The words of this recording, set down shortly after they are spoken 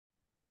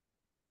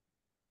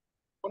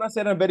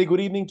Buonasera, very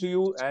good evening to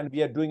you. And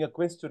we are doing a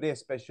quiz today,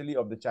 especially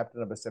of the chapter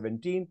number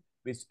 17,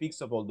 which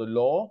speaks of all the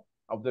law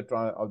of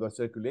the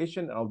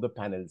circulation of the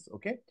panels.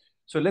 Okay,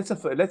 so let's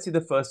see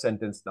the first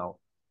sentence now.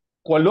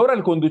 Qualora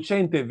il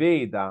conducente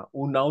veda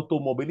un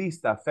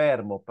automobilista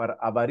fermo per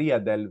avaria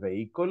del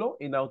veicolo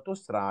in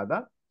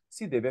autostrada,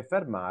 si deve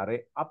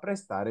fermare a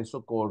prestare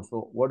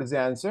soccorso. What is the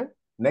answer?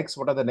 Next,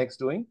 what are the next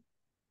doing?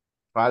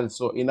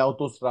 Falso. In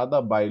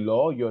autostrada, by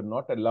law, you're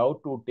not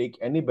allowed to take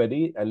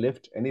anybody,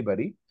 lift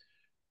anybody.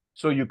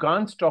 So you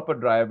can't stop a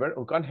driver,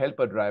 you can't help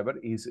a driver,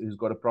 he's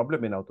got a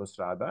problem in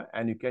autostrada,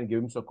 and you can give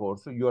him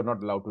soccorso. You are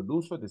not allowed to do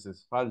so. This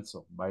is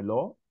falso. By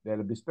law, there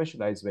will be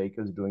specialized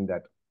vehicles doing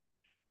that.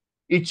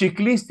 I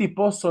ciclisti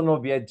possono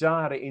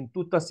viaggiare in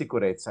tutta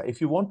sicurezza. If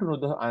you want to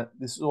know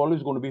this is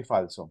always going to be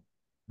falso.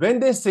 When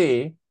they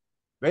say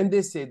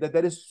that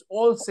there is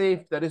all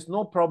safe, there is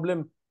no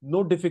problem,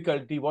 no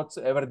difficulty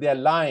whatsoever, they are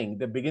lying.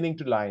 They're beginning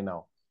to lie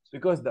now.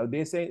 Because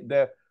they say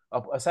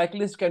a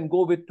cyclist can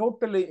go with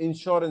totally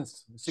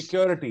insurance,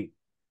 security.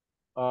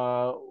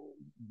 I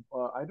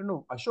don't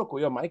know. Ashok,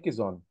 your mic is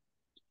on.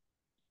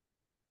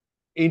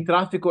 In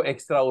traffico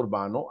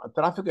extraurbano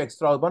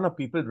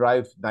people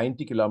drive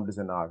 90 km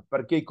an hour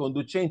perché i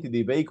conducenti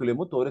dei veicoli a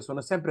motore sono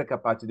sempre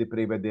capaci di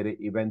prevedere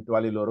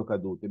eventuali loro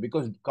cadute,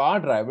 because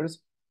car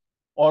drivers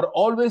are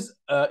always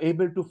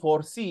able to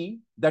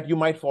foresee that you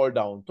might fall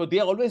down. So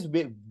they'll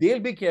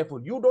be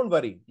careful. You don't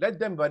worry. Let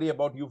them worry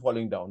about you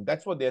falling down.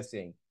 That's what they're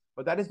saying.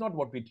 But that is not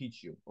what we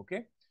teach you,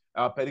 okay?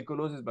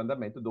 Pericoloso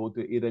sbandamento dovuto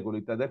a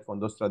irregolarità del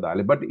fondo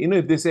stradale. But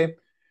if they say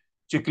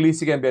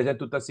ciclisti che viaggiano in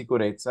tutta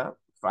sicurezza,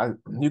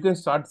 you can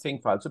start saying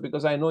falso,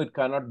 because I know it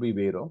cannot be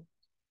vero.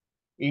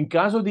 In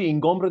caso di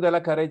ingombro della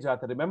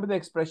carreggiata, remember the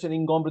expression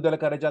ingombro della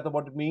carreggiata,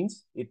 what it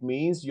means? It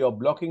means you're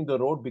blocking the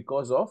road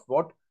because of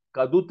what?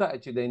 Caduta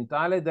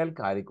accidentale del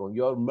carico.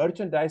 Your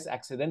merchandise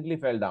accidentally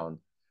fell down.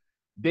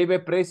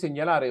 Deve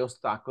presegnalare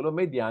ostacolo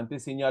mediante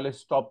il segnale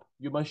stop.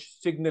 You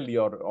must signal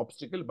your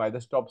obstacle by the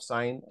stop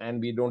sign,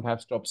 and we don't have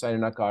stop sign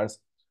in our cars,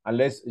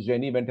 unless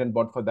Jenny went and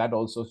bought for that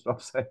also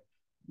stop sign.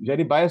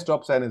 Jenny, buy a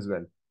stop sign as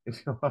well. If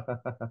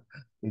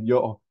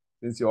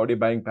since you're already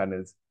buying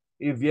panels.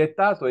 È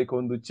vietato ai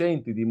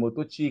conducenti di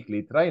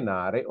motocicli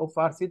trainare o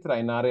farsi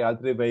trainare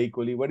altri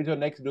veicoli. What is your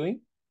next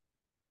doing?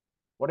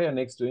 What are your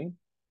next doing?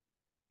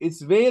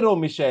 It's vero,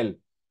 Michelle.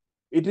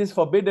 It is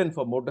forbidden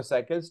for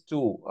motorcycles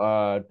to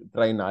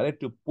trainare,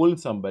 to pull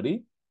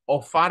somebody,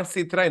 or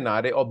farsi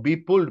trainare, or be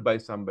pulled by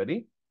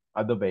somebody,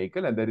 other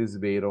vehicle, and there is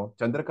vero.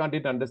 Chandrakant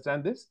didn't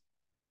understand this?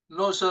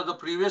 No, sir. The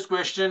previous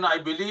question, I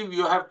believe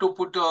you have to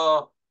put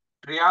a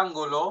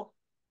triangolo,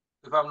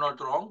 if I'm not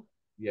wrong.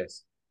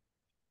 Yes.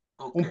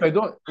 Okay.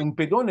 Un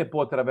pedone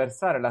può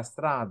attraversare la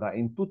strada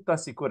in tutta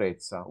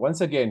sicurezza.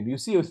 Once again, you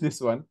see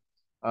this one.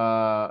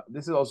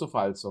 This is also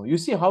falso. You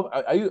see how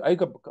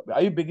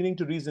are you beginning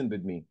to reason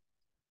with me?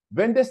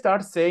 When they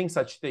start saying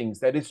such things,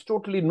 there is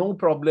totally no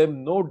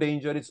problem, no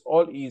danger, it's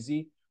all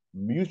easy,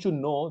 you should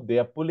know they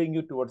are pulling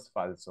you towards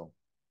falso.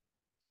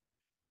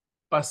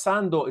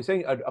 Passando,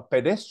 saying a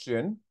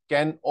pedestrian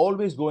can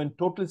always go in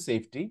total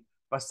safety,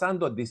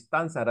 passando a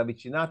distanza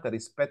ravvicinata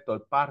rispetto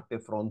al parte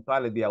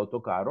frontale di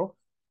autocarro.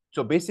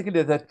 So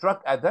basically, there's a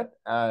truck at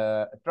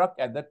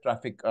that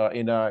traffic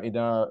in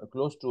a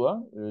close to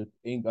a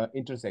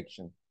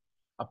intersection.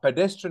 A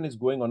pedestrian is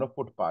going on a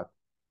footpath.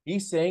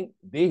 He's saying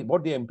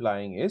what they're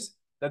implying is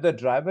that the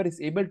driver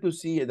is able to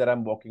see that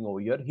I'm walking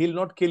over here. He'll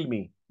not kill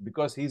me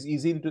because it's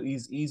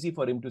easy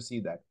for him to see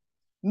that.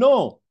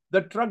 No,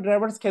 the truck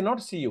drivers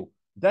cannot see you.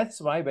 That's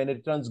why when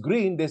it turns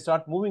green, they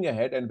start moving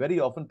ahead, and very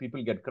often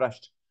people get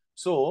crushed.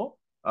 So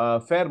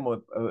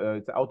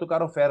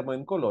autocarro fermo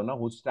in colonna,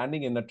 who's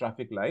standing in a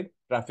traffic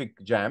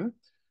jam,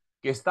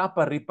 che sta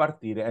per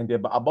ripartire, and they're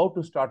about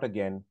to start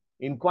again,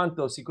 in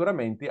quanto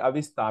sicuramente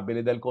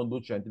avvistabile del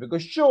conducente,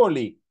 because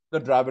surely the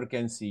driver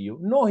can see you.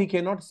 No, he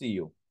cannot see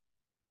you.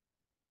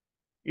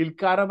 Il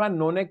caravan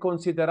non è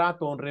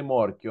considerato un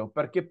rimorchio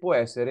perché può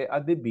essere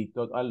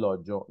adibito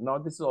alloggio.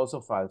 No, this is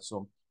also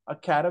falso. A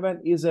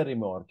caravan is a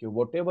rimorchio.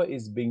 Whatever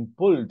is being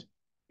pulled,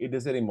 it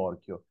is a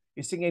rimorchio.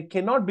 He's saying it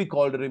cannot be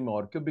called a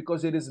rimorchio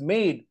because it is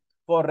made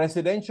for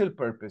residential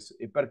purpose.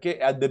 Perché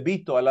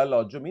adibito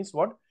all'alloggio means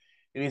what?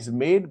 It is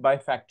made by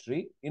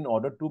factory in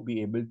order to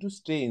be able to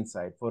stay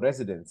inside for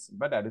residence.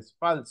 But that is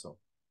falso.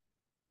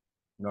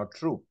 Not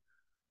true.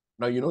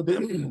 Now, you know,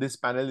 this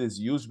panel is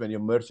used when your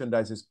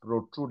merchandise is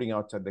protruding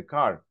outside the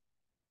car.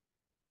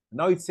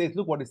 Now it says,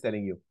 look what it's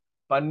telling you.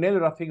 Pannello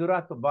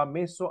raffigurato va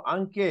messo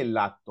anche il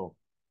lato.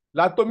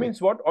 Lato means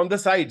what? On the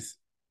sides.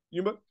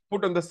 You must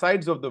put on the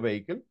sides of the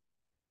vehicle.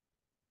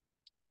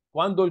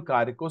 Quando il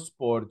carico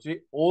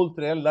sporge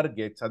oltre la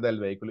larghezza del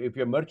veicolo. If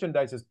your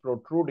merchandise is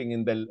protruding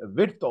in the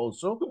width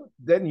also,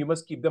 then you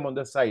must keep them on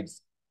the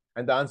sides.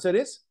 And the answer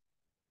is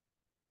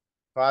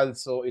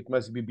falso. It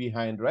must be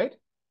behind, right?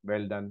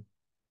 Well done.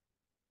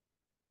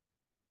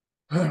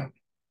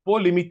 Può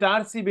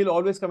limitarsi will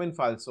always come in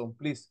falso.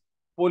 Please.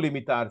 Può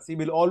limitarsi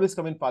will always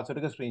come in falso.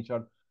 Take a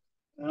screenshot.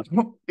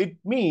 It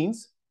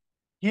means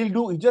he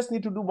just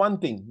need to do one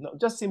thing. No,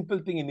 just simple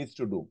thing he needs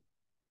to do.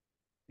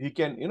 he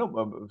can,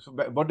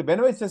 but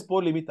whenever it says può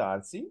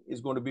limitarsi,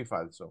 it's going to be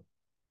falso.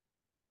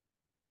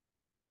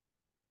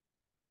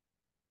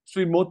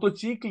 Sui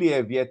motocicli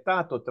è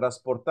vietato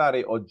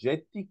trasportare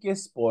oggetti che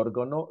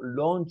sporgono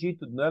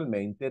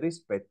longitudinalmente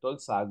rispetto al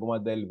sagoma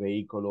del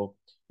veicolo.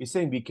 He's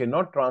saying we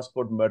cannot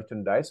transport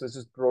merchandise which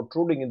is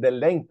protruding in the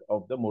length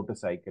of the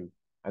motorcycle.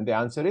 And the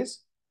answer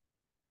is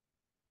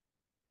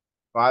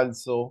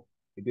falso.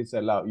 It is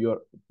allowed.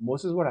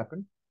 Moses, what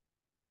happened?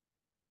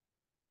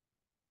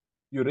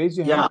 You raised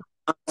your hand?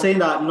 I'm saying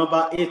that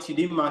number 8, you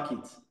didn't mark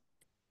it.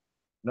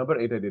 Number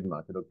 8, I didn't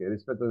mark it. Okay.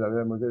 Rispetto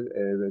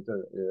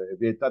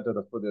vietato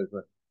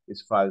trasportare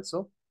is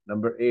falso.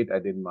 Number 8, I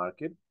didn't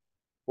mark it.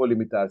 Può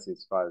limitarsi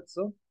is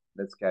falso.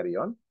 Let's carry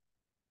on.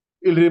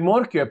 Il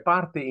rimorchio è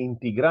parte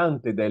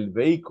integrante del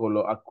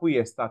veicolo a cui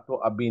è stato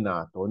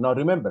abbinato. Now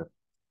remember,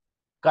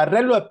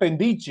 carrello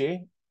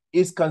appendice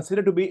is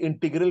considered to be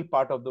integral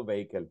part of the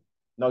vehicle.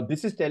 Now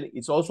this is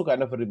it's also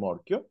kind of a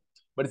rimorchio,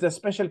 but it's a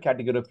special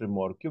category of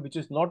rimorchio, which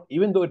is not,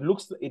 even though it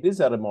is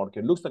a rimorchio,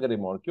 it looks like a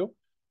rimorchio,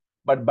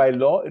 but by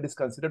law, it is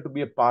considered to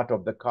be a part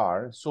of the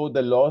car. So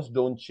the laws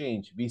don't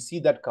change. We see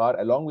that car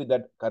along with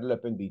that carrello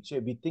appendice.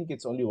 We think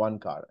it's only one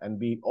car,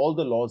 and all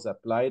the laws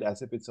applied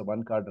as if it's a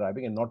one car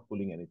driving and not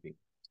pulling anything.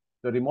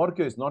 So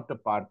rimorchio is not a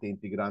parte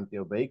integrante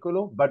of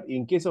veicolo, but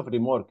in case of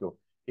rimorchio,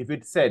 if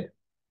it said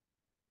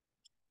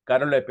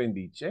carrello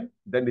appendice,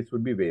 then this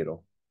would be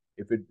vero.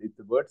 If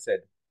the word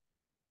said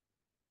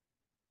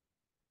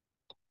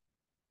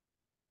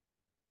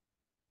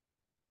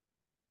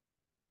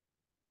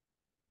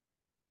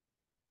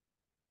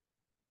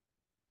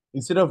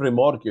instead of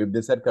rimorchio, if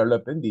they said carrello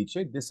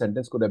appendice, this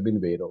sentence could have been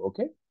vero,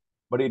 okay?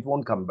 But it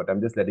won't come, but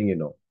I'm just letting you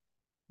know.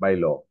 By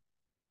law.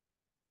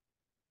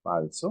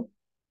 Falso.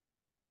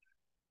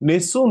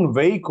 Nessun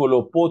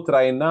veicolo può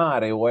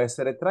trainare o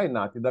essere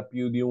trainati da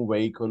più di un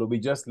veicolo. We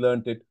just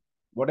learned it.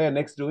 What are you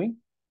next doing?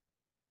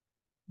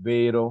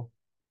 Vero.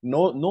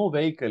 No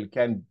vehicle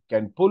can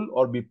pull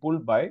or be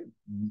pulled by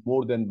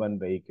more than one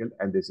vehicle,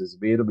 and this is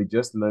vero. We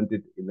just learned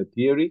it in the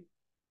theory.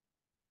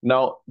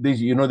 Now,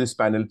 this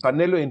panel. Il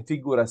pannello in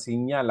figura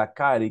segnala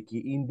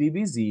carichi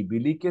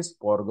indivisibili che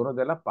sporgono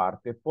dalla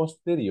parte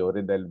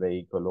posteriore del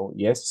veicolo.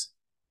 Yes,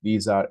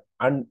 these are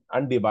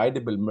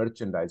undividable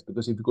merchandise,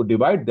 because if you could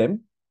divide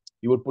them,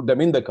 you would put them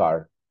in the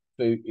car.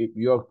 So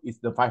it's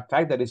the fact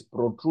that it's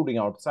protruding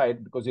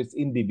outside because it's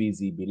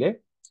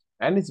indivisibile,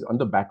 and it's on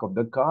the back of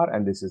the car,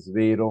 and this is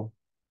vero.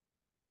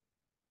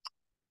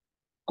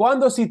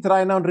 Quando si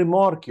traina un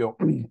rimorchio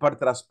per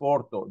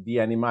trasporto di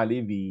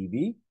animali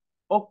vivi,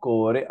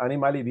 occorre,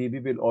 animali vivi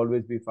will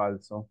always be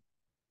falso.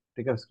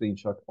 Take a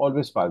screenshot.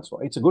 Always falso.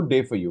 It's a good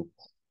day for you.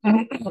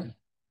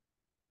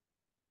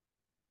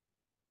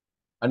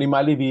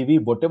 Animali vivi,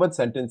 whatever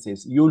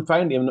sentences, you'll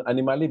find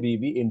animali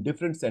vivi in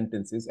different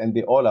sentences, and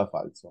they all are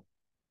falso.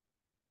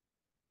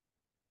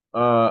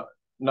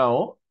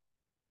 Now,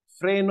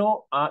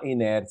 freno a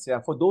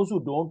inerzia. For those who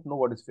don't know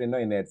what is freno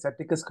a inerzia,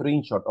 take a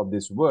screenshot of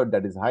this word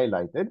that is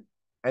highlighted,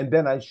 and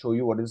then I'll show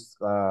you what is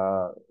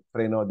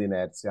freno di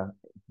inerzia,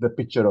 the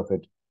picture of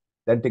it.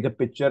 Then take a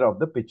picture of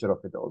the picture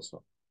of it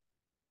also.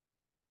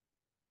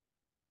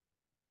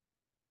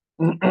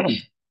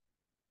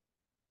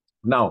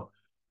 Now,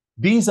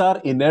 these are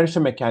inertia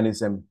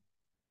mechanism.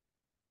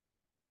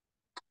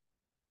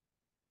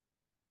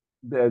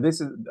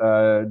 This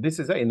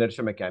is an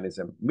inertia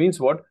mechanism. Means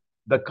what?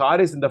 The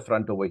car is in the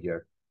front over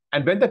here,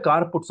 and when the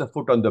car puts a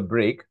foot on the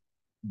brake,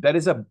 the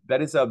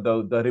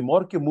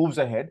remorque moves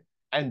ahead,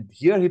 and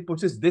here he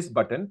pushes this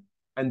button,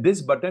 and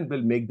this button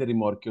will make the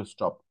remorque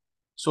stop.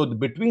 So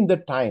between the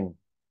time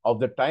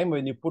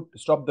when you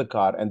stop the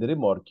car and the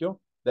remorque,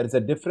 there is a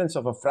difference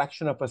of a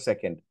fraction of a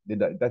second.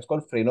 That's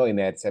called freno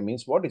inerzia.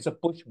 Means what? It's a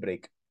push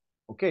brake.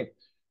 Okay.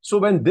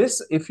 So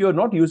if you're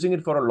not using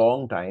it for a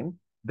long time,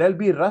 there'll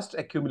be rust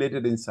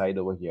accumulated inside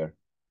over here,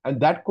 and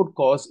that could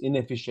cause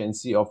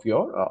inefficiency of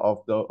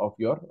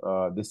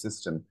the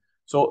system.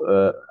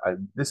 So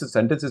this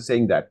sentence is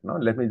saying that. No,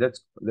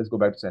 let's go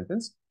back to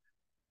sentence.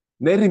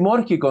 Nei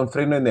rimorchi con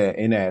freno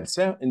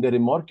inerzia, in the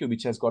rimorchio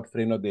which has got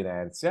freno di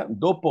inerzia,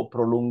 dopo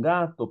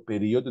prolungato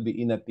periodo di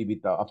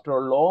inattività, after a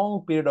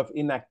long period of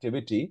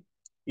inactivity,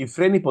 i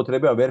freni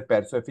potrebbero aver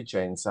perso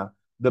efficienza.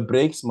 The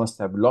brakes must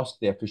have lost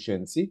the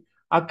efficiency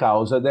a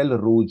causa del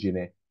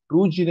ruggine.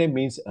 Ruggine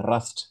means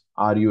rust,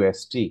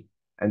 R-U-S-T,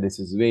 and this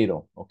is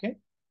vero, okay?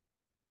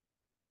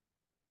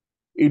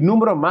 Il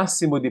numero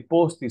massimo di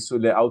posti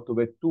sulle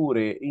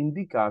autovetture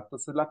indicato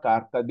sulla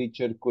carta di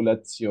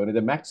circolazione.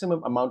 The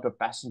maximum amount of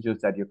passengers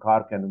that your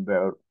car can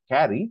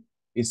carry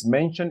is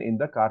mentioned in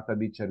the carta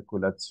di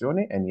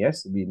circolazione, and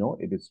yes, we know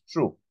it is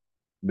true.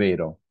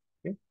 Vero.